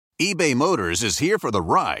eBay Motors is here for the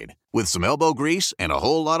ride. With some elbow grease and a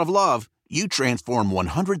whole lot of love, you transform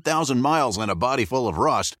 100,000 miles and a body full of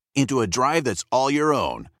rust into a drive that's all your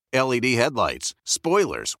own. LED headlights,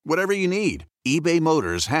 spoilers, whatever you need, eBay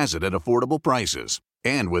Motors has it at affordable prices.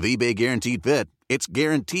 And with eBay Guaranteed Fit, it's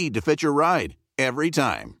guaranteed to fit your ride every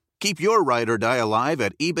time. Keep your ride or die alive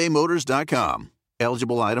at ebaymotors.com.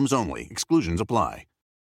 Eligible items only. Exclusions apply.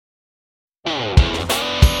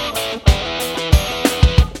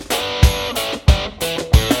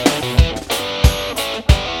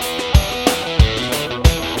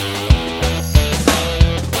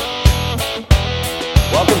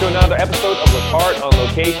 Welcome to another episode of Letarte on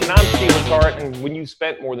Location. I'm Steve Letarte, and when you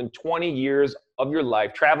spent more than 20 years of your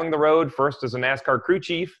life traveling the road, first as a NASCAR crew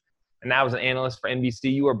chief and now as an analyst for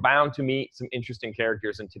NBC, you are bound to meet some interesting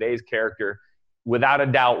characters. And today's character, without a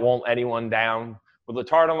doubt, won't let anyone down. With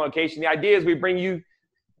Letarte on Location, the idea is we bring you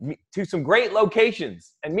to some great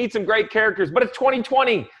locations and meet some great characters, but it's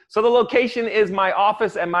 2020. So the location is my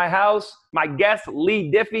office and my house. My guest,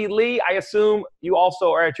 Lee Diffey. Lee, I assume you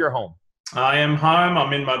also are at your home. I am home.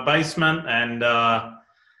 I'm in my basement, and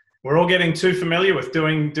we're all getting too familiar with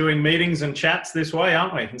doing meetings and chats this way,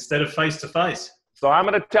 aren't we? Instead of face-to-face. So I'm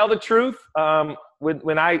going to tell the truth.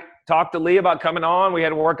 When I talked to Lee about coming on, we had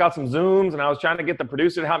to work out some Zooms, and I was trying to get the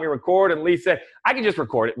producer to help me record, and Lee said, I can just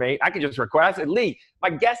record it, mate. I can just record. I said, Lee,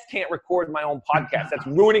 my guest can't record my own podcast. That's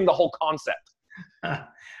ruining the whole concept.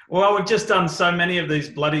 Well, we've just done so many of these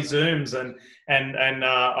bloody Zooms, and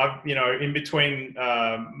I've, in between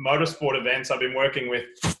motorsport events, I've been working with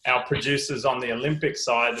our producers on the Olympic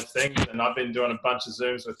side of things, and I've been doing a bunch of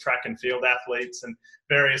Zooms with track and field athletes and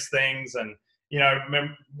various things. And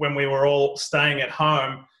when we were all staying at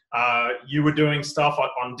home, you were doing stuff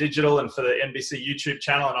on digital and for the NBC YouTube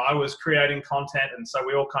channel, and I was creating content, and so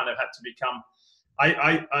we all kind of had to become.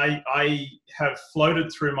 I have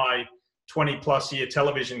floated through my 20-plus year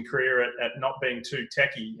television career at not being too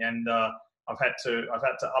techie, and I've had to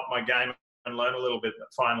up my game and learn a little bit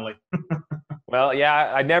finally. Well,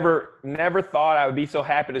 yeah, I never thought I would be so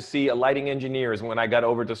happy to see a lighting engineers when I got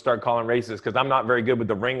over to start calling races, because I'm not very good with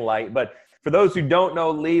the ring light. But for those who don't know,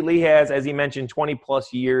 Lee has, as he mentioned,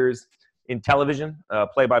 20-plus years in television,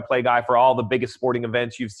 play-by-play guy for all the biggest sporting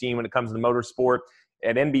events you've seen when it comes to motorsport.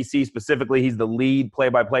 At NBC specifically, he's the lead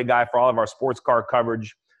play-by-play guy for all of our sports car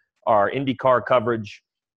coverage, our IndyCar coverage,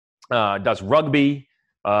 does rugby,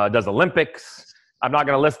 does Olympics. I'm not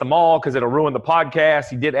going to list them all because it'll ruin the podcast.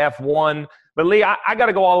 He did F1. But, Lee, I got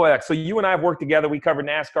to go all the way back. So you and I have worked together. We covered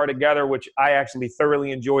NASCAR together, which I actually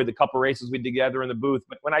thoroughly enjoyed the couple races we did together in the booth.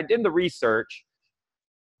 But when I did the research,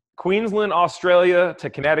 Queensland, Australia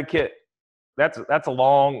to Connecticut, that's a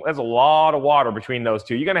lot of water between those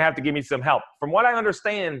two. You're going to have to give me some help. From what I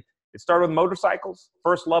understand, it started with motorcycles.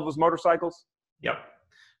 First love was motorcycles. Yep.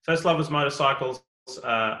 First love was motorcycles.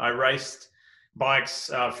 I raced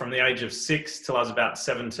bikes from the age of 6 till I was about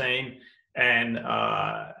 17. And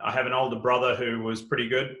I have an older brother who was pretty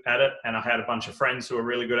good at it. And I had a bunch of friends who were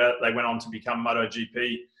really good at it. They went on to become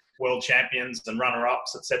MotoGP world champions and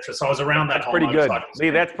runner-ups, etc. So I was around that whole pretty good.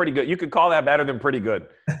 Lee, that's pretty good. You could call that better than pretty good.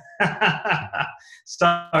 So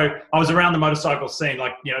I was around the motorcycle scene,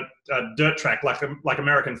 like, dirt track, like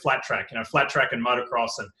American flat track, flat track and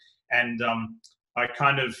motocross. And I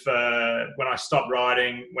kind of, when I stopped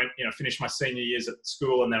riding, finished my senior years at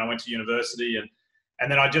school, and then I went to university,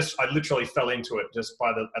 and then I literally fell into it just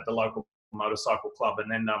at the local motorcycle club,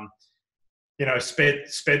 and then,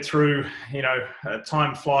 sped through,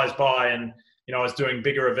 time flies by, and, I was doing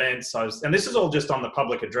bigger events. And this is all just on the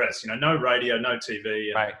public address, no radio, no TV.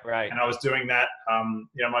 And, right. And I was doing that.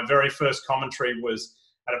 My very first commentary was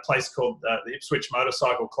at a place called the Ipswich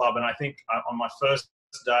Motorcycle Club. And I think on my first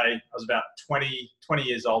day, I was about 20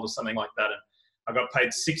 years old or something like that. And I got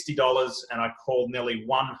paid $60, and I called nearly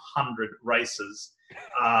 100 races.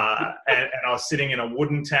 And I was sitting in a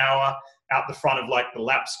wooden tower out the front of like the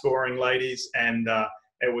lap scoring ladies. And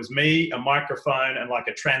it was me, a microphone, and like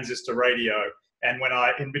a transistor radio. And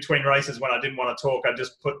in between races, when I didn't want to talk, I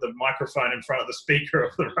just put the microphone in front of the speaker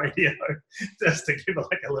of the radio just to give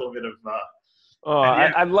like a little bit of.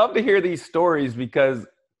 I'd love to hear these stories because,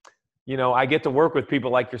 I get to work with people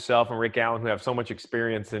like yourself and Rick Allen who have so much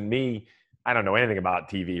experience, and me, I don't know anything about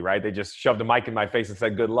TV, right? They just shoved a mic in my face and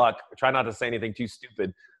said, good luck. Try not to say anything too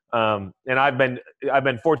stupid. And I've been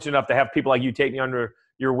fortunate enough to have people like you take me under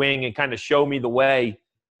your wing and kind of show me the way.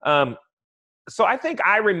 So I think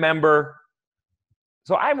I remember,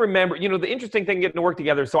 the interesting thing getting to work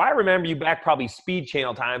together. So I remember you back probably Speed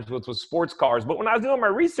Channel times, which was sports cars. But when I was doing my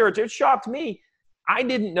research, it shocked me. I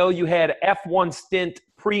didn't know you had F1 stint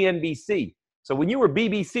pre-NBC. So when you were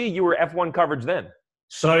BBC, you were F1 coverage then.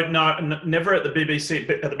 So no, never at the BBC.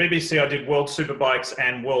 But at the BBC, I did World Superbikes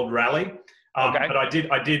and World Rally. Okay. But I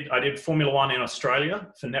did Formula One in Australia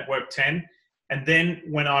for Network 10. And then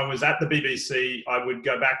when I was at the BBC, I would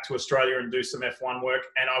go back to Australia and do some F1 work.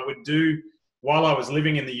 And I would do, while I was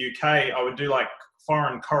living in the UK, I would do like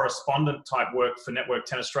foreign correspondent type work for Network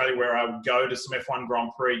 10 Australia, where I would go to some F1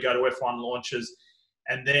 Grand Prix, go to F1 launches.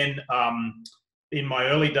 And then in my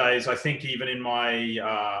early days, I think even in my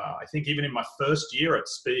first year at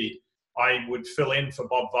Speed, I would fill in for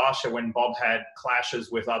Bob Varsha when Bob had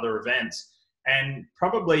clashes with other events. And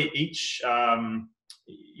probably each, a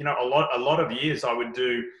lot of years I would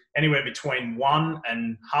do anywhere between 1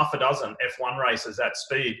 and half a dozen F1 races at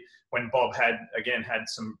Speed when Bob had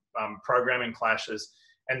some programming clashes.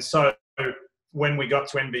 And so when we got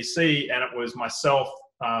to NBC and it was myself,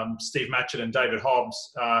 Steve Matchett and David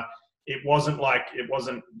Hobbs, it wasn't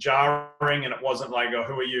jarring, and it wasn't like, oh,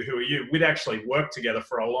 who are you? We'd actually worked together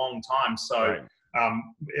for a long time. So Right.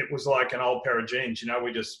 It was like an old pair of jeans,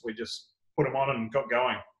 we just put them on and got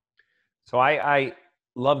going. So I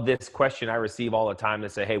love this question I receive all the time. They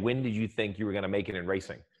say, hey, when did you think you were going to make it in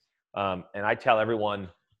racing? And I tell everyone,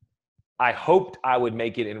 I hoped I would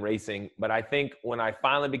make it in racing, but I think when I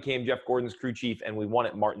finally became Jeff Gordon's crew chief and we won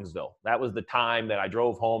at Martinsville, that was the time that I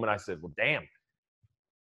drove home and I said, well, damn,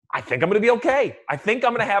 I think I'm going to be okay. I think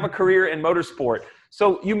I'm going to have a career in motorsport.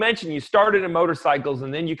 So you mentioned you started in motorcycles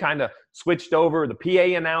and then you kind of switched over, the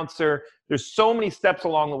PA announcer. There's so many steps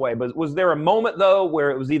along the way. But was there a moment, though,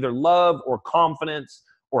 where it was either love or confidence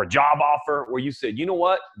or a job offer where you said, you know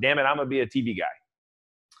what, damn it, I'm going to be a TV guy?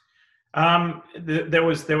 There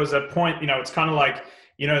was a point, it's kind of like,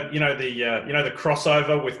 the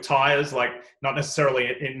crossover with tires, like not necessarily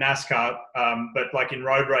in NASCAR, but like in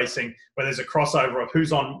road racing, where there's a crossover of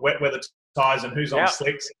who's on wet weather tires and who's on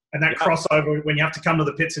slicks. And that crossover when you have to come to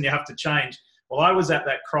the pits and you have to change. Well, I was at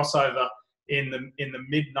that crossover in the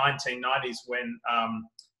mid 1990s when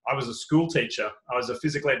I was a school teacher. I was a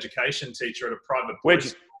physical education teacher at a private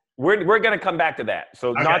Which we're going to come back to that.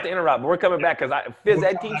 So not to interrupt, but we're coming back because phys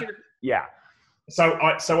ed teacher. Yeah. So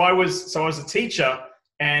I was a teacher,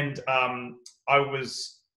 and I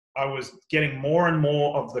was getting more and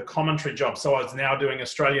more of the commentary job. So I was now doing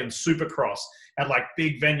Australian Supercross at like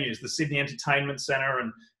big venues, the Sydney Entertainment Centre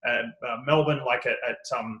and Melbourne, like at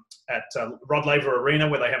Rod Laver Arena,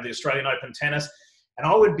 where they have the Australian Open tennis. And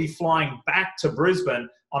I would be flying back to Brisbane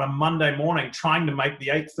on a Monday morning, trying to make the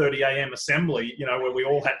 8:30 a.m. assembly, where we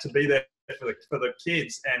all had to be there for the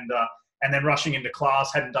kids, and then rushing into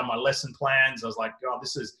class. Hadn't done my lesson plans. I was like, oh,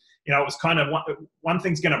 this is, it was kind of one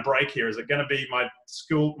thing's going to break here. Is it going to be my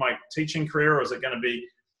teaching career, or is it going to be?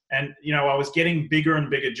 And I was getting bigger and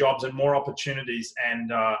bigger jobs and more opportunities, and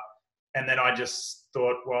then I just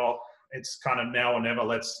thought, well, it's kind of now or never.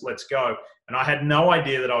 Let's go. And I had no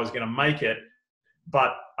idea that I was going to make it,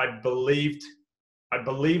 but I believed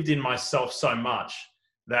in myself so much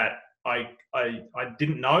that I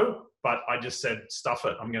didn't know, but I just said, stuff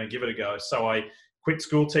it. I'm going to give it a go. So I quit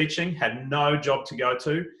school teaching, had no job to go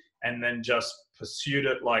to, and then just pursued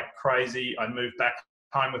it like crazy. I moved back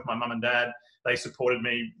home with my mum and dad. They supported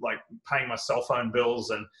me, like paying my cell phone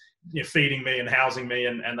bills and feeding me and housing me.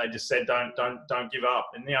 And they just said, don't give up.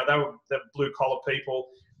 And, they're blue collar people.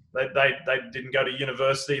 They didn't go to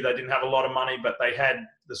university. They didn't have a lot of money, but they had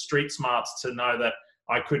the street smarts to know that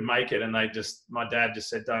I could make it. And my dad just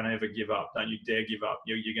said, don't ever give up. Don't you dare give up.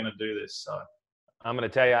 You're going to do this. So I'm going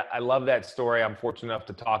to tell you, I love that story. I'm fortunate enough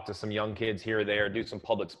to talk to some young kids here or there, do some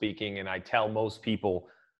public speaking. And I tell most people,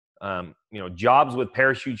 jobs with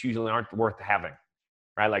parachutes usually aren't worth having,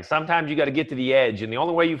 right? Like sometimes you got to get to the edge, and the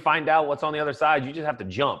only way you find out what's on the other side, you just have to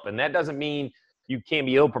jump. And that doesn't mean you can't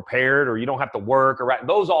be ill prepared or you don't have to work, or right.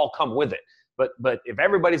 Those all come with it. But if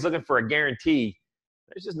everybody's looking for a guarantee,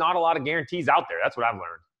 there's just not a lot of guarantees out there. That's what I've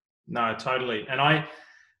learned. No, totally. And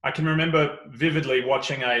I can remember vividly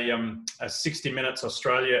watching a 60 Minutes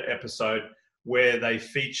Australia episode where they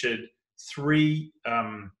featured 3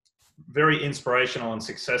 very inspirational and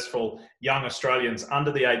successful young Australians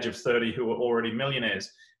under the age of 30 who were already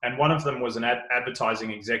millionaires. And one of them was an advertising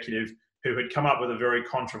executive who had come up with a very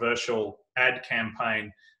controversial ad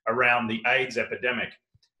campaign around the AIDS epidemic.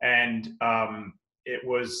 And it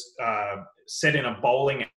was set in a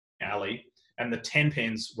bowling alley, and the 10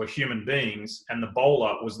 pins were human beings, and the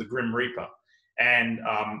bowler was the Grim Reaper. And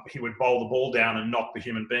he would bowl the ball down and knock the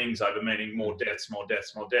human beings over, meaning more deaths, more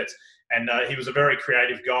deaths, more deaths. And he was a very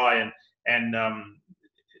creative guy, and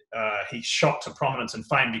he shot to prominence and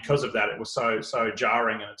fame because of that. It was so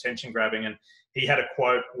jarring and attention grabbing. And he had a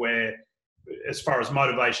quote where, as far as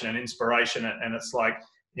motivation and inspiration, and it's like,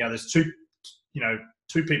 there's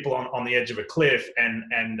two people on the edge of a cliff,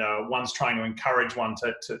 and one's trying to encourage one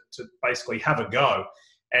to basically have a go.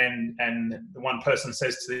 And the one person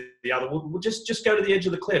says to the other, well, just go to the edge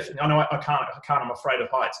of the cliff. And, no, I can't, I'm afraid of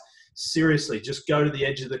heights. Seriously, just go to the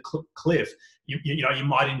edge of the cliff. You know, you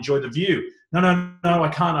might enjoy the view. No, I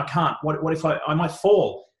can't. What if I might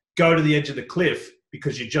fall? Go to the edge of the cliff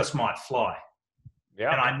because you just might fly.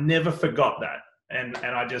 Yeah. And I never forgot that. And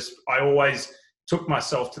I always took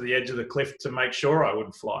myself to the edge of the cliff to make sure I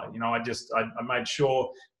wouldn't fly. You know, I made sure,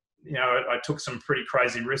 you know, I took some pretty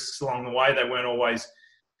crazy risks along the way. They weren't always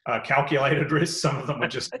calculated risks. Some of them were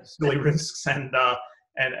just silly risks.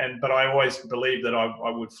 But I always believed that I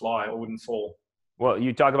would fly or wouldn't fall. Well,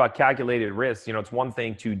 you talk about calculated risks. You know, it's one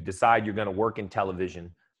thing to decide you're going to work in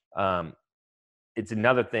television. It's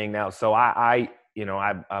another thing now. So I'm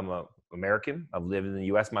a American. I've lived in the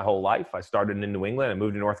U.S. my whole life. I started in New England. I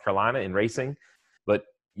moved to North Carolina in racing, but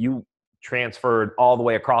you transferred all the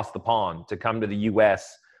way across the pond to come to the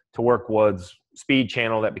U.S. to work with Speed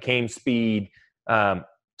Channel that became Speed.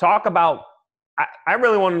 Talk about, I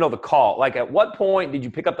really want to know the call. Like, at what point did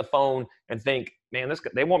you pick up the phone and think, man,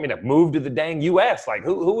 they want me to move to the dang U.S.? Like,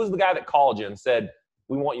 who was the guy that called you and said,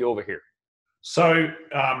 we want you over here? So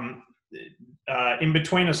in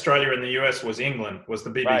between Australia and the US was England, was the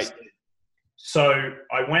BBC. Right. So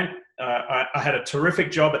I went, I had a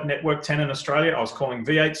terrific job at Network 10 in Australia. I was calling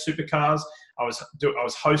V8 supercars. I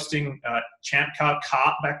was hosting Champ Car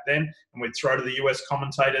Kart back then, and we'd throw to the US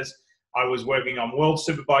commentators. I was working on World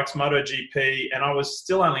Superbikes, MotoGP, and I was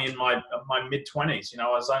still only in my mid-20s. You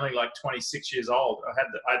know, I was only like 26 years old. I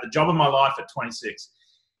had the job of my life at 26.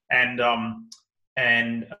 And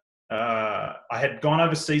I had gone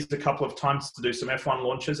overseas a couple of times to do some F1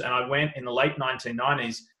 launches, and I went in the late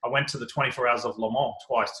 1990s. I went to the 24 Hours of Le Mans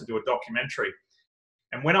twice to do a documentary.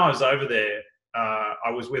 And when I was over there,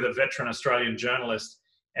 I was with a veteran Australian journalist,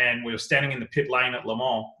 and we were standing in the pit lane at Le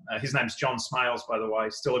Mans. His name's John Smales, by the way,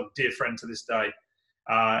 still a dear friend to this day.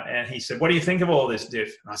 And he said, what do you think of all this,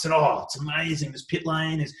 Diff? And I said, oh, it's amazing. This pit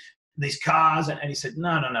lane, is these cars. And he said,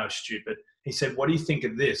 no, stupid. He said, what do you think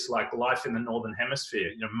of this? Like life in the Northern Hemisphere,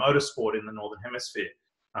 you know, motorsport in the Northern Hemisphere.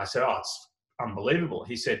 And I said, oh, it's unbelievable.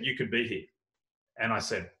 He said, you could be here. And I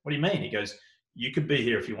said, what do you mean? He goes, you could be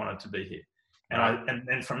here if you wanted to be here.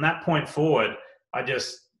 And from that point forward, I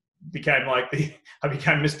just became I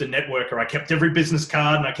became Mr. Networker. I kept every business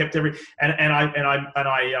card, and I kept every, and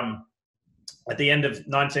I at the end of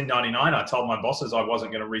 1999, I told my bosses I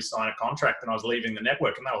wasn't going to re-sign a contract and I was leaving the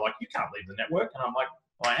network. And they were like, you can't leave the network. And I'm like,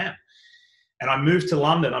 well, I am. And I moved to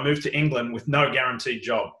London. I moved to England with no guaranteed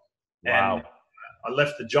job. Wow. And I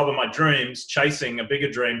left the job of my dreams, chasing a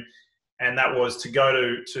bigger dream. And that was to go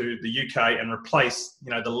to the UK and replace,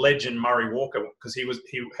 you know, the legend Murray Walker, because he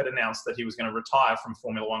had announced that he was going to retire from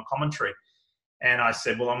Formula One commentary. And I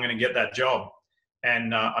said, well, I'm going to get that job.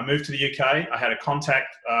 And I moved to the UK. I had a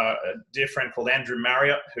contact, a dear friend called Andrew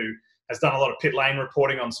Marriott, who has done a lot of pit lane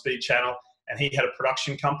reporting on Speed Channel. And he had a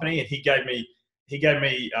production company, and he gave me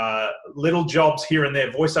little jobs here and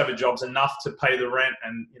there, voiceover jobs, enough to pay the rent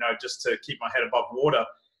and, you know, just to keep my head above water.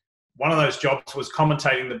 One of those jobs was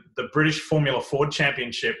commentating the British Formula Ford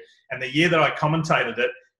Championship. And the year that I commentated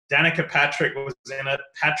it, Danica Patrick was in it,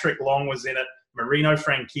 Patrick Long was in it, Marino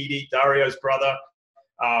Franchitti, Dario's brother,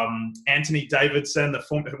 Anthony Davidson,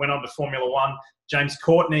 who went on to Formula One, James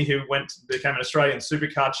Courtney, who became an Australian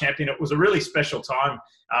supercar champion. It was a really special time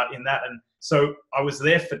in that. And so I was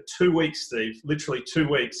there for 2 weeks, Steve, literally 2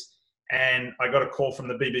 weeks. And I got a call from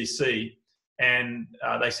the BBC. And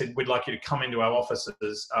they said, we'd like you to come into our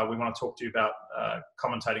offices. We want to talk to you about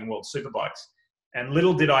commentating World Superbikes. And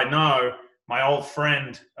little did I know, my old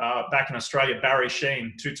friend back in Australia, Barry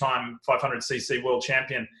Sheen, two-time 500cc world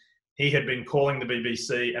champion, he had been calling the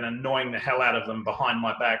BBC and annoying the hell out of them behind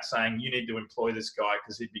my back, saying, you need to employ this guy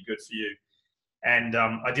because he'd be good for you. And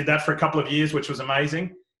I did that for a couple of years, which was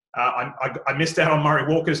amazing. I missed out on Murray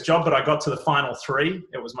Walker's job, but I got to the final three.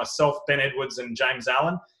 It was myself, Ben Edwards, and James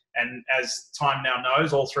Allen. And as time now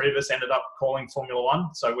knows, all three of us ended up calling Formula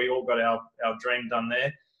One. So we all got our dream done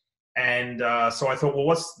there. And so I thought, well,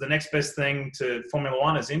 what's the next best thing to Formula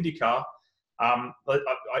One is IndyCar.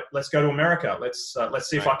 Let's go to America. Let's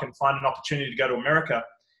see if I can find an opportunity to go to America.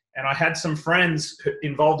 And I had some friends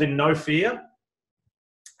involved in No Fear.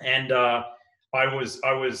 And I was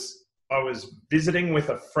visiting with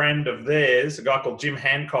a friend of theirs, a guy called Jim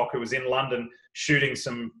Hancock, who was in London shooting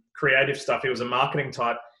some creative stuff. He was a marketing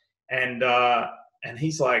type. And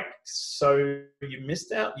he's like, so you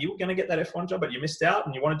missed out? You were going to get that F1 job, but you missed out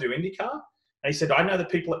and you want to do IndyCar? And he said, I know the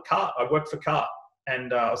people at CART. I work for CART.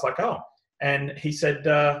 And I was like, oh. And he said,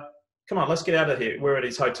 come on, let's get out of here. We're at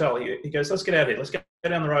his hotel. He goes, let's get out of here. Let's go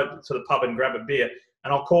down the road to the pub and grab a beer,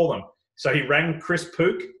 and I'll call them. So he rang Chris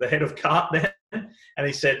Pook, the head of CART then, and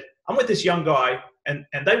he said, I'm with this young guy, and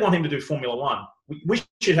they want him to do Formula One. We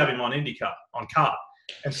should have him on IndyCar, on CART.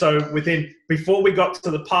 And so before we got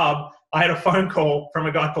to the pub, I had a phone call from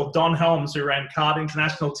a guy called Don Helms who ran CART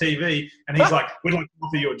International TV, and he's like, we'd like to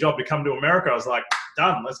offer you a job to come to America. I was like,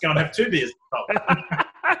 done. Let's go and have 2 beers.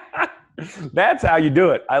 That's how you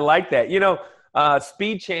do it. I like that.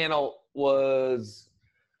 Speed Channel was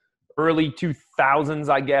early 2000s,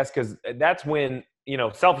 I guess, because that's when,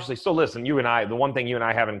 selfishly. So listen, you and I, the one thing you and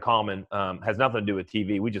I have in common has nothing to do with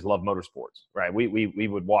TV. We just love motorsports, right? We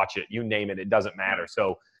would watch it. You name it, it doesn't matter.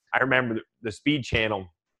 So I remember the Speed Channel.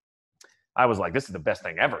 I was like, this is the best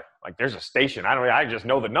thing ever. Like, there's a station. I just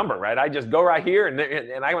know the number, right? I just go right here,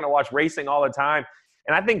 and I want to watch racing all the time.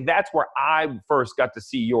 And I think that's where I first got to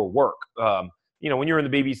see your work. When you were in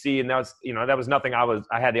the BBC, and that was nothing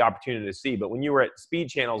I had the opportunity to see. But when you were at Speed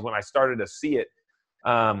Channels, when I started to see it,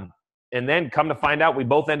 and then come to find out, we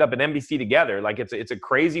both end up at NBC together. Like, it's a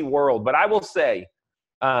crazy world. But I will say,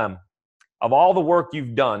 of all the work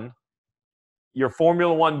you've done, your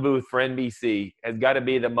Formula One booth for NBC has got to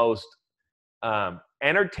be the most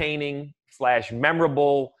entertaining /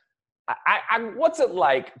 memorable. What's it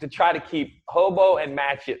like to try to keep Hobo and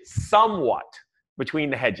Matchett somewhat between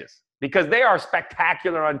the hedges? Because they are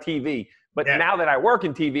spectacular on TV. But now that I work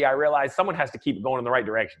in TV, I realize someone has to keep it going in the right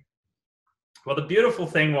direction. Well, the beautiful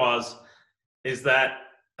thing is that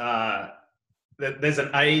there's an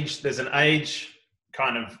age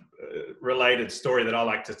kind of related story that I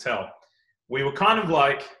like to tell. We were kind of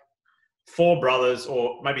like 4 brothers,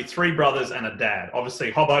 or maybe 3 brothers and a dad.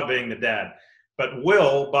 Obviously, Hobo being the dad. But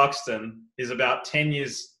Will Buxton is about 10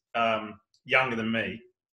 years younger than me.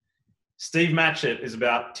 Steve Matchett is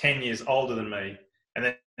about 10 years older than me. And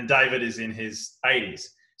then David is in his 80s.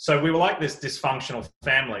 So we were like this dysfunctional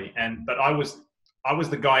family. But I was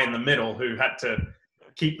the guy in the middle who had to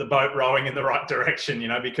keep the boat rowing in the right direction,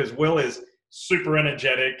 because Will is super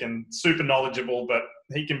energetic and super knowledgeable, but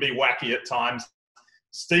he can be wacky at times.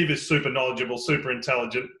 Steve is super knowledgeable, super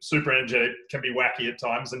intelligent, super energetic, can be wacky at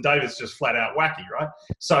times, and David's just flat out wacky, right?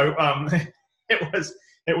 So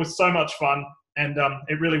it was so much fun, and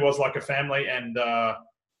it really was like a family. And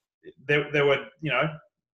there were,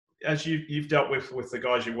 as you've dealt with the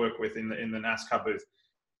guys you work with in the NASCAR booth,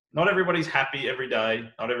 not everybody's happy every day.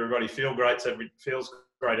 Not everybody feels great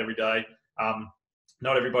every day.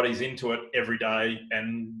 Not everybody's into it every day,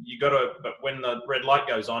 and but when the red light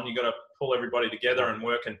goes on, you got to pull everybody together and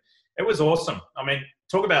work. And it was awesome. I mean,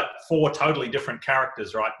 talk about 4 totally different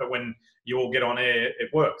characters, right? But when you all get on air, it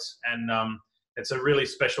works. And it's a really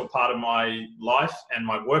special part of my life and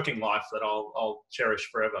my working life that I'll cherish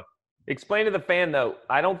forever. Explain to the fan, though,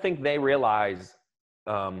 I don't think they realize,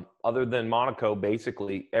 other than Monaco,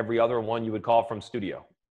 basically every other one you would call from studio.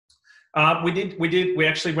 We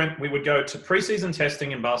actually we would go to preseason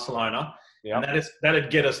testing in Barcelona, and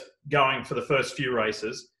that'd get us going for the first few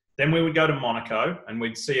races. Then we would go to Monaco, and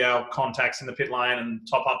we'd see our contacts in the pit lane and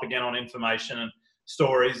top up again on information and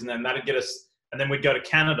stories. And then that'd get us, and then we'd go to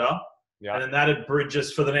Canada, and then that'd bridge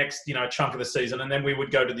us for the next, chunk of the season. And then we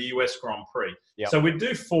would go to the US Grand Prix. So we'd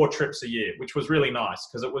do 4 trips a year, which was really nice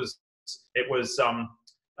because it was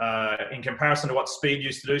in comparison to what Speed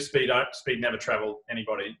used to do. Speed never traveled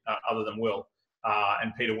anybody other than Will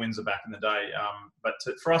and Peter Windsor back in the day. But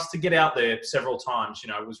for us to get out there several times,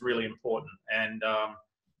 was really important. And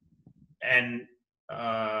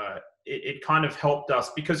it kind of helped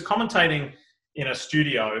us because commentating in a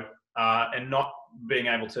studio and not being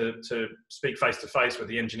able to speak face to face with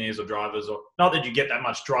the engineers or drivers, or not that you get that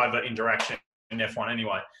much driver interaction in F1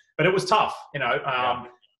 anyway, but it was tough,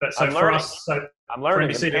 But so for us, I'm learning.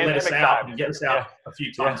 For NBC to let us out and get us out a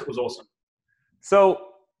few times, it was awesome. So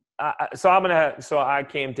I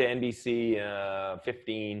came to NBC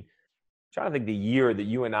 15. I'm trying to think the year that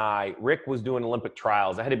you and Rick was doing Olympic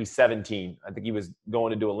trials. I had to be 17. I think he was going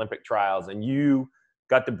to do Olympic trials, and you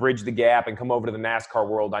got to bridge the gap and come over to the NASCAR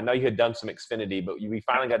world. I know you had done some Xfinity, but we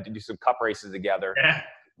finally got to do some cup races together. Yeah.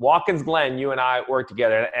 Watkins Glen, you and I worked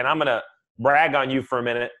together, and I'm going to brag on you for a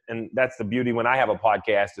minute, and that's the beauty when I have a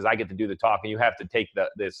podcast is I get to do the talking. You have to take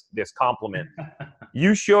this compliment.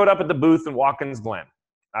 You showed up at the booth in Watkins Glen.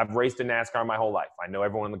 I've raced in NASCAR my whole life. I know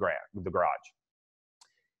everyone in the garage.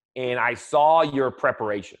 And I saw your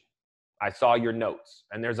preparation. I saw your notes.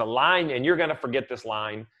 And there's a line, and you're going to forget this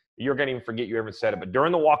line. You're going to even forget you ever said it. But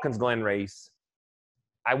during the Watkins Glen race,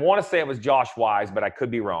 I want to say it was Josh Wise, but I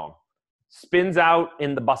could be wrong. Spins out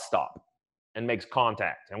in the bus stop and makes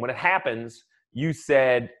contact. And when it happens, you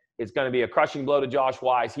said, It's going to be a crushing blow to Josh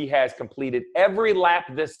Wise. He has completed every lap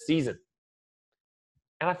this season.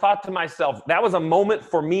 And I thought to myself, that was a moment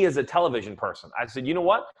for me as a television person. I said, you know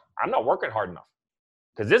what? I'm not working hard enough.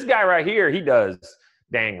 Because this guy right here, he does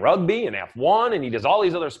dang rugby and F1, and he does all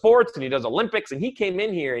these other sports, and he does Olympics. And he came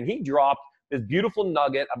in here and he dropped this beautiful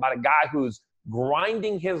nugget about a guy who's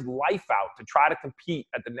grinding his life out to try to compete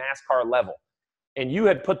at the NASCAR level. And you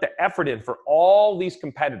had put the effort in for all these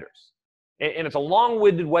competitors. And it's a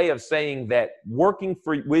long-winded way of saying that working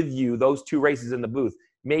with you, those 2 races in the booth,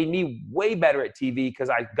 made me way better at TV because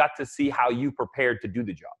I got to see how you prepared to do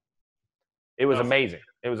the job. It was amazing.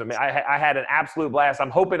 It was amazing. I had an absolute blast.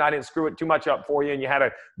 I'm hoping I didn't screw it too much up for you and you had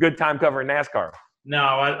a good time covering NASCAR. No,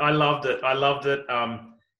 I loved it. I loved it.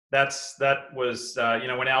 That was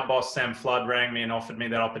when our boss Sam Flood rang me and offered me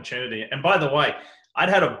that opportunity. And by the way, I'd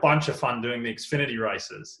had a bunch of fun doing the Xfinity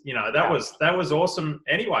races. That was awesome.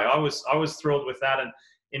 Anyway, I was thrilled with that. And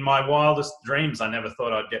in my wildest dreams, I never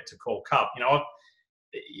thought I'd get to call Cup.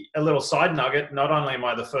 A little side nugget, not only am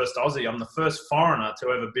I the first Aussie, I'm the first foreigner to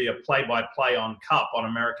ever be a play-by-play on Cup on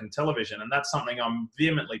American television, and that's something I'm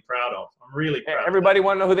vehemently proud of. I'm really proud. Everybody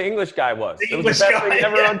wanted to know who the English guy was. It was the best thing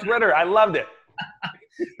ever on Twitter. I loved it.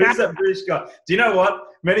 Who's that British guy? Do you know what?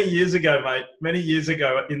 Many years ago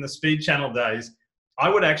in the Speed Channel days, I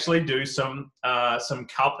would actually do some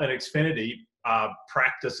Cup and Xfinity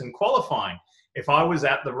practice and qualifying. If I was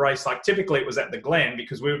at the race, like typically it was at the Glen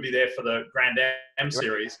because we would be there for the Grand Am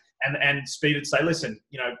series, and Speed would say, listen,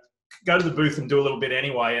 go to the booth and do a little bit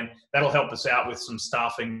anyway, and that'll help us out with some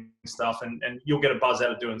staffing stuff, and you'll get a buzz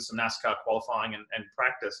out of doing some NASCAR qualifying and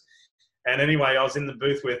practice. And anyway, I was in the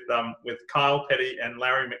booth with Kyle Petty and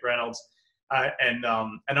Larry McReynolds, and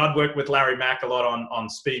I'd worked with Larry Mack a lot on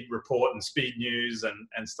Speed Report and Speed News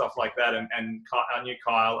and stuff like that, and I knew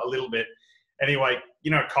Kyle a little bit. Anyway,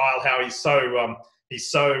 Kyle, how he's so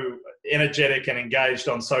energetic and engaged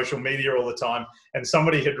on social media all the time. And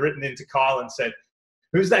somebody had written into Kyle and said,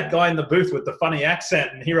 "Who's that guy in the booth with the funny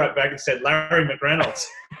accent?" And he wrote back and said, "Larry McReynolds."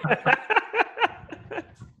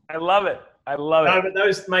 I love it. No, but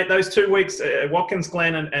those 2 weeks, Watkins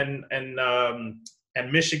Glen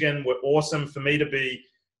and Michigan were awesome. For me to be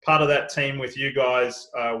part of that team with you guys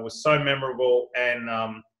was so memorable. And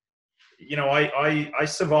I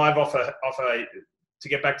survive off a, to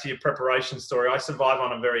get back to your preparation story, I survive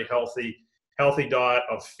on a very healthy diet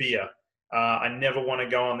of fear. I never want to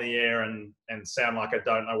go on the air and sound like I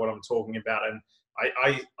don't know what I'm talking about. And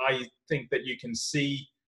I think that you can see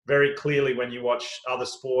very clearly when you watch other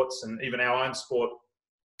sports and even our own sport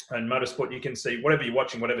and motorsport, you can see whatever you're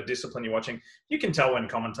watching, whatever discipline you're watching, you can tell when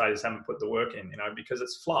commentators haven't put the work in, because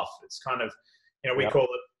it's fluff. It's kind of, we call it,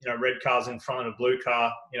 red cars in front of a blue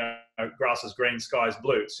car, grass is green, sky is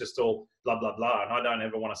blue. It's just all blah, blah, blah. And I don't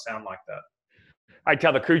ever want to sound like that. I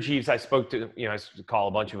tell the crew chiefs I spoke to, I call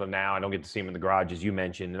a bunch of them now. I don't get to see them in the garage, as you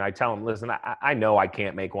mentioned. And I tell them, listen, I know I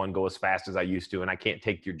can't make one go as fast as I used to, and I can't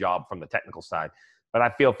take your job from the technical side. But I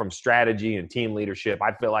feel from strategy and team leadership,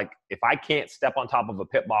 I feel like if I can't step on top of a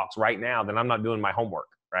pit box right now, then I'm not doing my homework,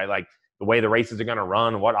 right? Like the way the races are going to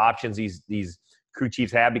run, what options these crew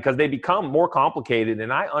chiefs have, because they become more complicated.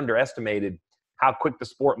 And I underestimated how quick the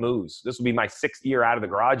sport moves. This will be my 6th year out of the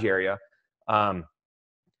garage area.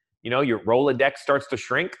 Your Rolodex starts to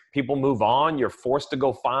shrink. People move on. You're forced to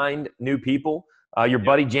go find new people. Your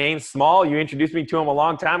buddy James Small, you introduced me to him a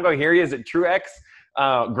long time ago. Here he is at Truex.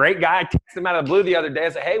 Great guy. I texted him out of the blue the other day. I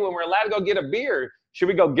said, hey, when we're allowed to go get a beer, should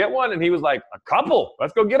we go get one? And he was like, a couple.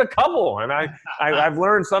 Let's go get a couple. And I've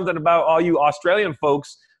learned something about all you Australian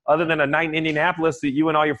folks, other than a night in Indianapolis that you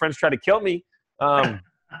and all your friends try to kill me.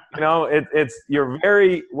 You're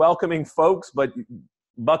very welcoming folks, but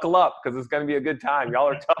buckle up because it's going to be a good time. Y'all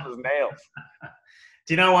are tough as nails.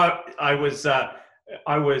 Do you know what? I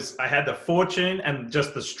had the fortune and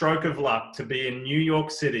just the stroke of luck to be in New York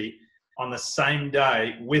City on the same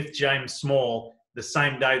day with James Small, the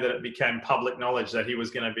same day that it became public knowledge that he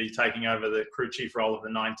was going to be taking over the crew chief role of the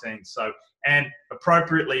 19th. So, and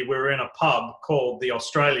appropriately, we were in a pub called The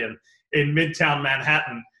Australian in Midtown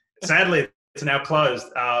Manhattan. Sadly, it's now closed,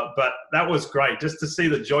 but that was great just to see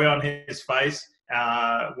the joy on his face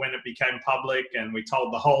when it became public, and we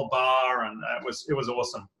told the whole bar, and it was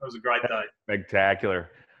awesome. It was a great day.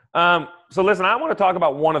 Spectacular. So listen, I want to talk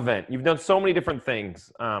about one event. You've done so many different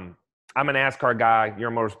things. I'm a NASCAR guy.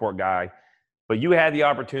 You're a motorsport guy. But you had the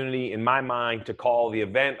opportunity, in my mind, to call the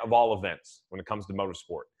event of all events when it comes to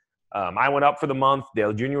motorsport. I went up for the month.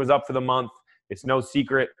 Dale Jr. was up for the month. It's no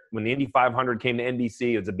secret. When the Indy 500 came to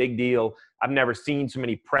NBC, it was a big deal. I've never seen so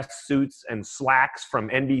many press suits and slacks from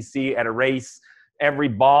NBC at a race. Every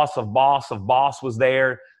boss of boss was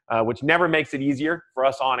there. which never makes it easier for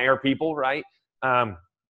us on-air people, right?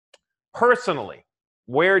 Personally,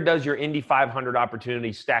 where does your Indy 500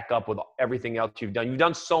 opportunity stack up with everything else you've done? You've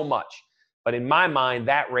done so much. But in my mind,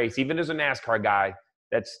 that race, even as a NASCAR guy,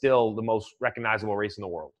 that's still the most recognizable race in the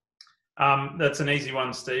world. That's an easy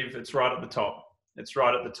one, Steve. It's right at the top. It's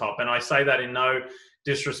right at the top. And I say that in no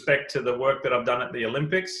disrespect to the work that I've done at the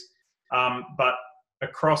Olympics. But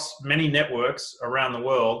across many networks around the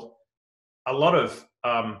world, a lot of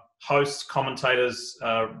hosts, commentators,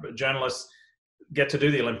 journalists get to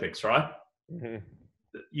do the Olympics, right? Mm-hmm.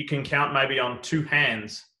 You can count maybe on two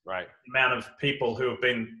hands right the amount of people who have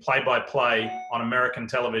been play-by-play on American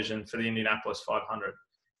television for the Indianapolis 500.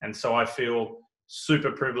 And so I feel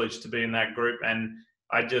super privileged to be in that group. And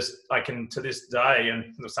I can to this day, and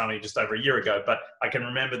it was only just over a year ago, but I can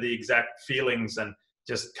remember the exact feelings and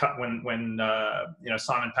just when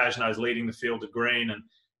Simon Pagenaud is leading the field to green and,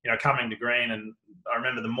 coming to green. And I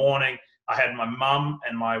remember the morning I had my mum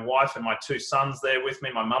and my wife and my two sons there with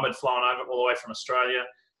me. My mum had flown over all the way from Australia.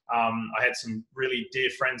 I had some really dear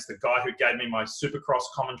friends. The guy who gave me my Supercross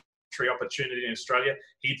commentary opportunity in Australia,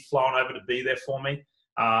 he'd flown over to be there for me.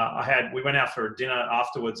 We went out for a dinner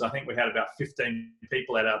afterwards. I think we had about 15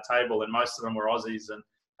 people at our table, and most of them were Aussies. And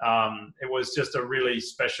it was just a really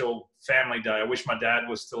special family day. I wish my dad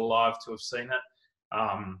was still alive to have seen it.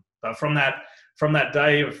 But from that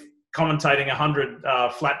day of commentating 100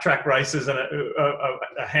 flat track races and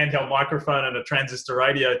a handheld microphone and a transistor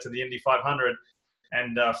radio to the Indy 500,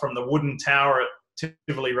 and from the wooden tower at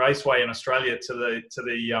Tivoli Raceway in Australia to the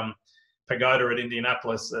pagoda at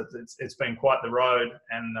Indianapolis, it's been quite the road,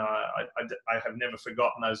 and I have never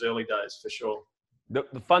forgotten those early days for sure.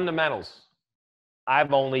 The fundamentals.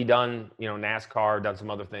 I've only done NASCAR, done some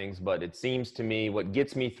other things, but it seems to me what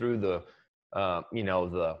gets me through the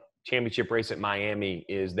championship race at Miami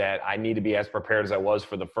is that I need to be as prepared as I was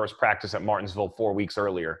for the first practice at Martinsville 4 weeks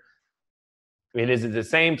earlier. It is the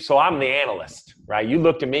same. So I'm the analyst, right? You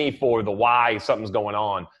look to me for the why something's going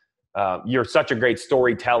on. You're such a great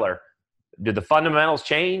storyteller. Did the fundamentals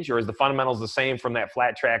change, or is the fundamentals the same from that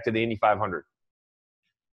flat track to the Indy 500?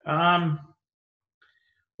 Well,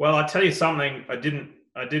 I'll tell you something I didn't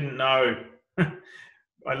know.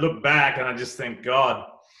 I look back and I just think, God,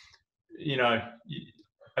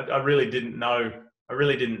 I really didn't know. I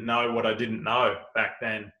really didn't know what I didn't know back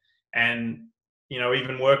then. And,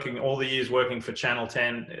 even working all the years working for Channel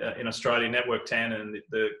 10 in Australia, Network 10, and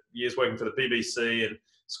the years working for the BBC and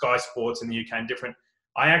Sky Sports in the UK and different,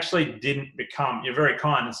 I actually didn't become, you're very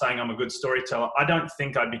kind in saying I'm a good storyteller. I don't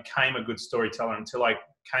think I became a good storyteller until I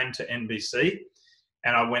came to NBC,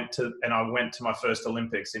 and I went to my first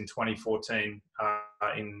Olympics in 2014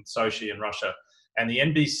 in Sochi in Russia. And the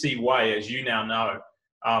NBC way, as you now know,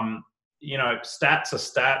 stats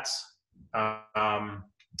are stats.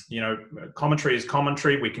 Commentary is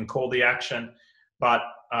commentary. We can call the action, but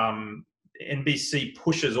NBC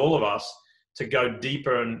pushes all of us to go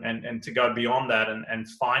deeper and to go beyond that and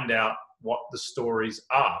find out what the stories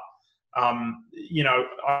are.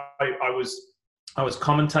 I was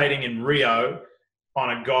commentating in Rio on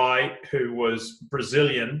a guy who was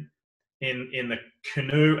Brazilian in the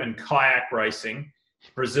canoe and kayak racing.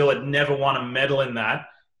 Brazil had never won a medal in that.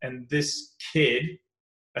 And this kid,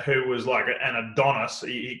 who was like an Adonis,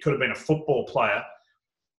 he could have been a football player.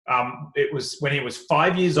 It was when he was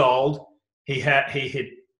 5 years old, he had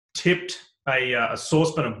tipped a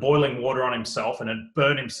saucepan of boiling water on himself and had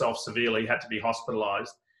burned himself severely. He had to be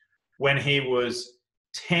hospitalized. When he was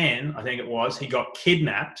 10, I think it was, he got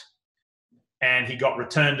kidnapped and he got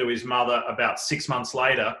returned to his mother about 6 months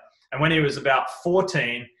later. And when he was about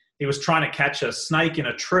 14, he was trying to catch a snake in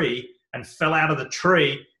a tree and fell out of the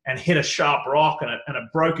tree and hit a sharp rock, and it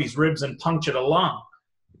broke his ribs and punctured a lung.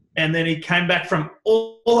 And then he came back from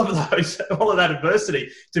all of that adversity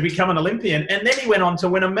to become an Olympian. And then he went on to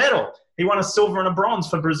win a medal. He won a silver and a bronze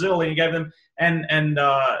for Brazil, and he gave them, and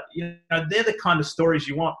they're the kind of stories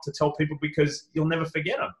you want to tell people because you'll never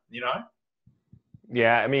forget them,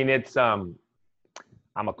 Yeah. I mean, it's, I'm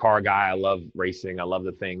a car guy. I love racing. I love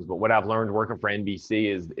the things, but what I've learned working for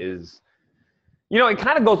NBC is it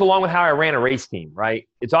kind of goes along with how I ran a race team, right?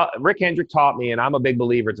 It's all, Rick Hendrick taught me, and I'm a big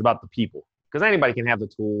believer, it's about the people. Because anybody can have the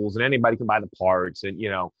tools and anybody can buy the parts. And,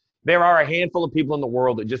 there are a handful of people in the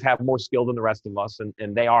world that just have more skill than the rest of us. And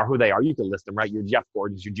they are who they are. You can list them, right? Your Jeff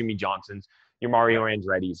Gordons, your Jimmy Johnsons, your Mario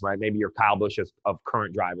Andretti's, right? Maybe your Kyle Busch's of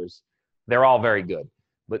current drivers. They're all very good.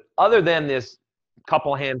 But other than this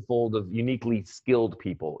couple handful of uniquely skilled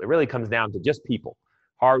people, it really comes down to just people,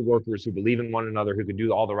 hard workers who believe in one another, who can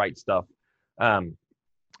do all the right stuff.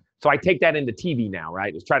 So I take that into TV now,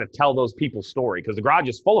 right? Is try to tell those people's story because the garage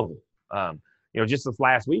is full of them. just this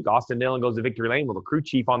last week, Austin Dillon goes to Victory Lane. Well, the crew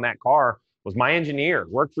chief on that car was my engineer,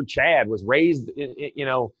 worked for Chad, was raised,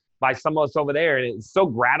 by some of us over there. And it's so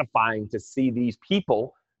gratifying to see these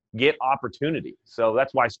people get opportunity. So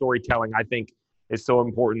that's why storytelling, I think, is so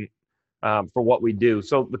important for what we do.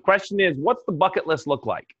 So the question is, what's the bucket list look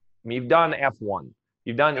like? I mean, you've done F1,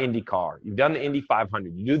 you've done IndyCar, you've done the Indy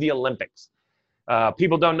 500, you do the Olympics.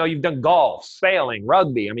 People don't know you've done golf, sailing,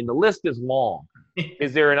 rugby. I mean, the list is long.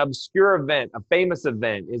 Is there an obscure event, a famous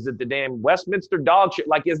event? Is it the damn Westminster dog shit?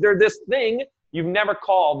 Like, is there this thing you've never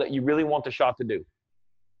called that you really want the shot to do?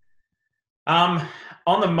 On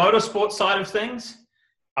the motorsport side of things,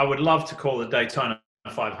 I would love to call the Daytona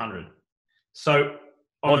 500. So,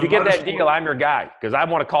 well, if you get that deal, I'm your guy, because I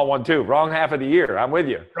want to call one too. Wrong half of the year. I'm with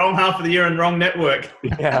you. Wrong half of the year and wrong network.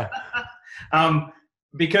 Yeah.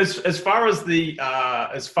 Because as far as the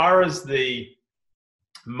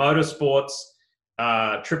motorsports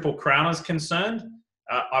Triple Crown is concerned,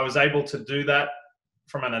 I was able to do that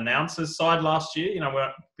from an announcer's side last year.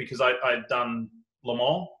 Because I'd done Le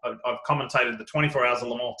Mans. I've commentated the 24 Hours of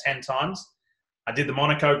Le Mans 10 times. I did the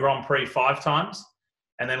Monaco Grand Prix 5 times,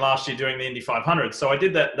 and then last year doing the Indy 500. So I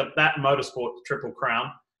did that motorsport Triple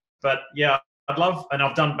Crown. But yeah, I'd love, and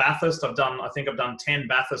I've done Bathurst. I think I've done 10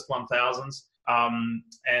 Bathurst 1000s,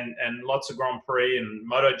 and lots of Grand Prix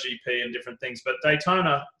and MotoGP and different things. But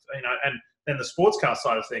Daytona, and then the sports car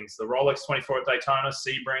side of things, the Rolex 24 at Daytona,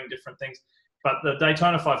 Sebring, different things. But the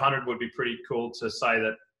Daytona 500 would be pretty cool to say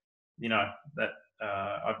that,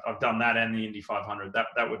 I've done that and the Indy 500.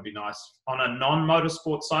 That would be nice. On a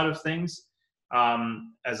non-motorsport side of things,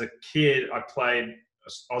 as a kid, I played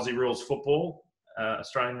Aussie rules football,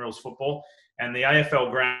 Australian rules football, and the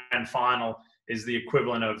AFL Grand Final is the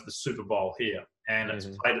equivalent of the Super Bowl here, and it's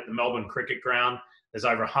played at the Melbourne Cricket Ground. There's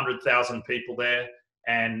over 100,000 people there,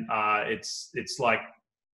 and it's like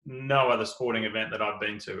no other sporting event that I've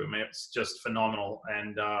been to. I mean, it's just phenomenal,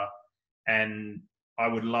 and I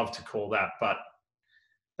would love to call that, but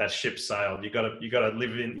that ship sailed. You got to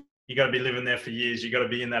live in. You got to be living there for years. You got to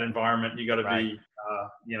be in that environment. You got to be,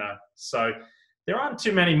 So there aren't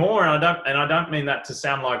too many more, and I don't mean that to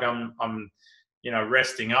sound like I'm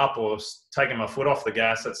resting up or taking my foot off the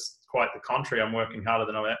gas. That's quite the contrary. I'm working harder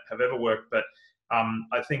than I have ever worked, but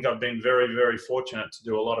I think I've been very, very fortunate to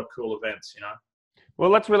do a lot of cool events. Well,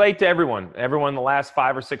 let's relate to everyone. Everyone in the last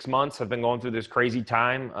 5 or 6 months have been going through this crazy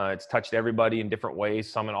time. It's touched everybody in different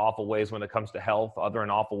ways, some in awful ways when it comes to health, other in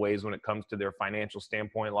awful ways when it comes to their financial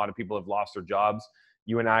standpoint. A lot of people have lost their jobs.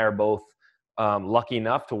 You and I are both lucky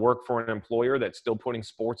enough to work for an employer that's still putting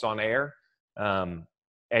sports on air. And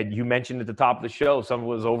you mentioned at the top of the show, some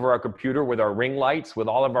of us over our computer with our ring lights, with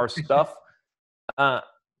all of our stuff. I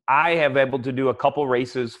have able to do a couple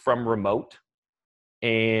races from remote,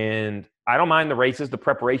 and I don't mind the races. The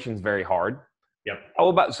preparation's very hard.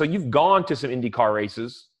 Yep. So you've gone to some IndyCar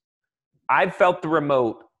races. I've felt the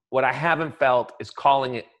remote. What I haven't felt is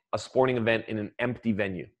calling it a sporting event in an empty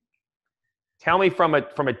venue. Tell me from a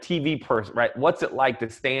TV person, right? What's it like to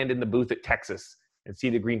stand in the booth at Texas and see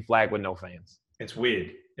the green flag with no fans? It's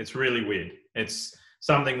weird. It's really weird. It's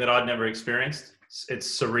something that I'd never experienced.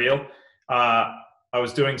 It's surreal. I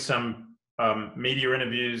was doing some media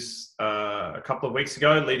interviews a couple of weeks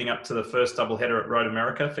ago leading up to the first doubleheader at Road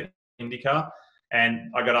America for IndyCar.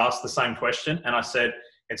 And I got asked the same question. And I said,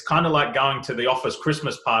 it's kind of like going to the office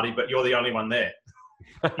Christmas party, but you're the only one there.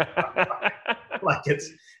 Like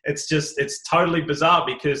it's totally bizarre,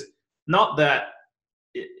 because not that,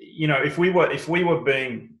 if we were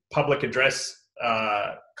being public address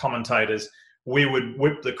commentators, we would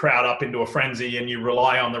whip the crowd up into a frenzy and you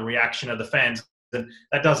rely on the reaction of the fans. And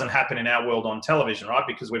that doesn't happen in our world on television, right?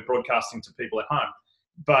 Because we're broadcasting to people at home.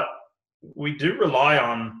 But we do rely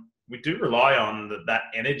on that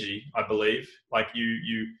energy, I believe. Like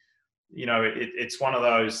it's one of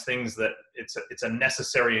those things that it's a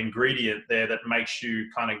necessary ingredient there that makes you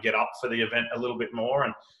kind of get up for the event a little bit more.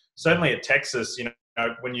 And certainly at Texas,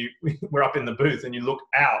 when we're up in the booth and you look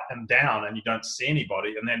out and down and you don't see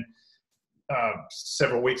anybody. And then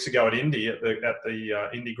several weeks ago at Indy, at the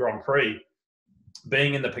Indy Grand Prix,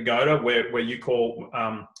 being in the pagoda where you call,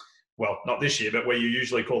 well, not this year, but where you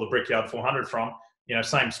usually call the Brickyard 400 from,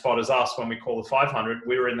 same spot as us when we call the 500,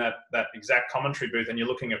 we were in that exact commentary booth, and you're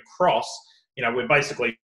looking across, we're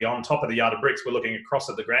basically on top of the yard of bricks, we're looking across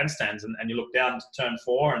at the grandstands, and you look down to turn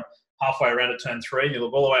 4 and halfway around to turn 3, and you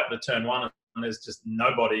look all the way up to turn 1, and there's just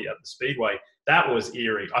nobody at the speedway. That was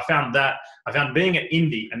eerie. I found being at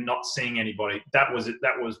Indy and not seeing anybody, that was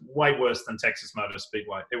way worse than Texas Motor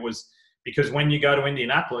Speedway. It was, because when you go to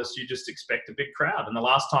Indianapolis, you just expect a big crowd. And the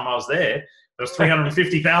last time I was there was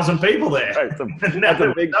 350,000 people there. Right, that's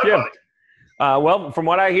a big shift. Well, from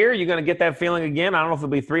what I hear, you're going to get that feeling again. I don't know if it'll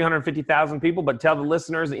be 350,000 people, but tell the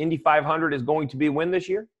listeners the Indy 500 is going to be when this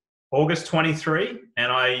year? August 23,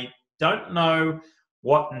 and I don't know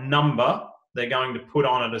what number they're going to put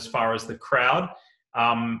on it as far as the crowd.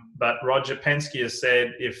 But Roger Penske has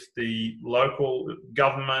said if the local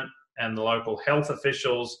government and the local health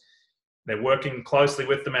officials, they're working closely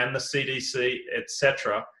with them and the CDC,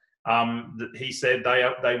 etc. He said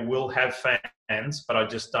they will have fans, but I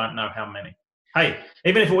just don't know how many. Hey,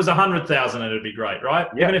 even if it was 100,000, it'd be great, right?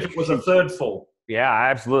 Yeah. Even if it was a third full. Yeah,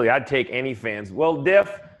 absolutely. I'd take any fans. Well,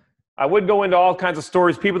 Diff, I would go into all kinds of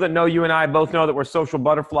stories. People that know you and I both know that we're social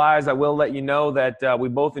butterflies. I will let you know that we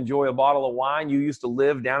both enjoy a bottle of wine. You used to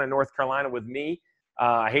live down in North Carolina with me.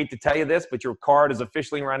 I hate to tell you this, but your card is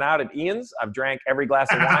officially run out at Ian's. I've drank every glass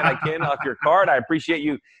of wine I can off your card. I appreciate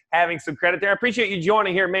you having some credit there. I appreciate you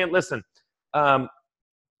joining here, man. Listen,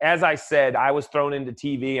 as I said, I was thrown into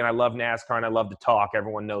TV, and I love NASCAR, and I love to talk.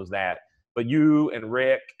 Everyone knows that. But you and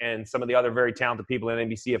Rick and some of the other very talented people at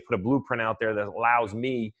NBC have put a blueprint out there that allows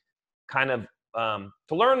me kind of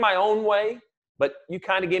to learn my own way. But you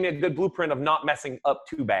kind of gave me a good blueprint of not messing up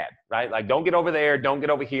too bad, right? Like, don't get over there, don't get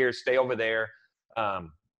over here, stay over there.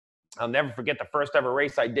 I'll never forget the first ever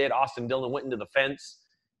race I did. Austin Dillon went into the fence,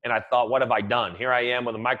 and I thought, what have I done? Here I am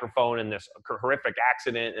with a microphone in this horrific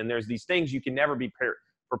accident, and there's these things you can never be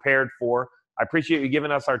prepared for. I appreciate you giving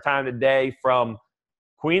us our time today from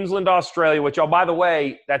Queensland, Australia, which, oh, by the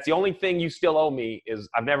way, that's the only thing you still owe me is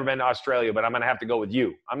I've never been to Australia, but I'm going to have to go with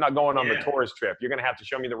you. I'm not going on the tourist trip. You're going to have to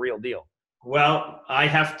show me the real deal. Well, I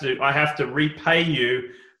have to repay you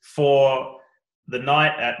for the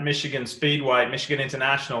night at Michigan Speedway, Michigan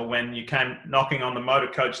International, when you came knocking on the motor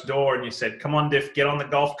coach door and you said, "Come on, Diff, get on the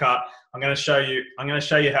golf cart. I'm going to show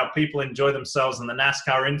you how people enjoy themselves in the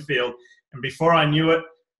NASCAR infield." And before I knew it,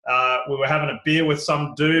 we were having a beer with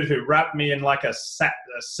some dude who wrapped me in like a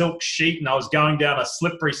silk sheet, and I was going down a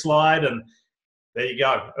slippery slide, and there you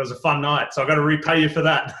go. It was a fun night, so I've got to repay you for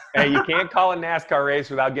that. Hey, you can't call a NASCAR race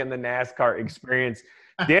without getting the NASCAR experience.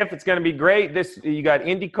 Diff, it's going to be great. You got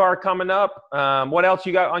IndyCar coming up. What else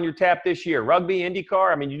you got on your tap this year? Rugby,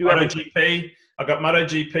 IndyCar? I mean, you do MotoGP. I've got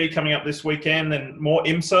MotoGP coming up this weekend, and more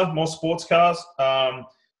IMSA, more sports cars.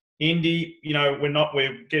 Indy,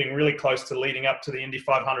 we're getting really close to leading up to the Indy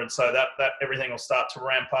 500, so that everything will start to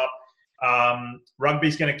ramp up.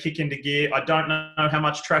 Rugby's going to kick into gear. I don't know how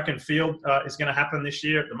much track and field is going to happen this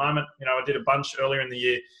year. At the moment, I did a bunch earlier in the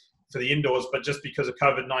year for the indoors, but just because of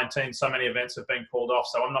COVID-19, so many events have been called off.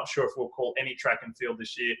 So I'm not sure if we'll call any track and field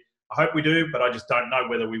this year. I hope we do, but I just don't know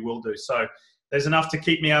whether we will do. So there's enough to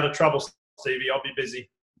keep me out of trouble, Stevie. I'll be busy.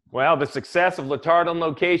 Well, the success of Letarte on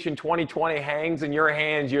Location 2020 hangs in your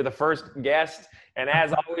hands. You're the first guest. And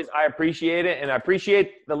as always, I appreciate it. And I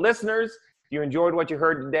appreciate the listeners. If you enjoyed what you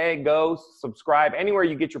heard today, go subscribe anywhere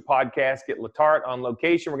you get your podcast. Get Letarte on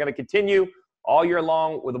Location. We're going to continue all year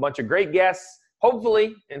long with a bunch of great guests,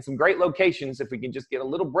 hopefully in some great locations if we can just get a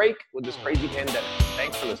little break with this crazy pandemic.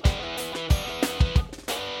 Thanks for listening.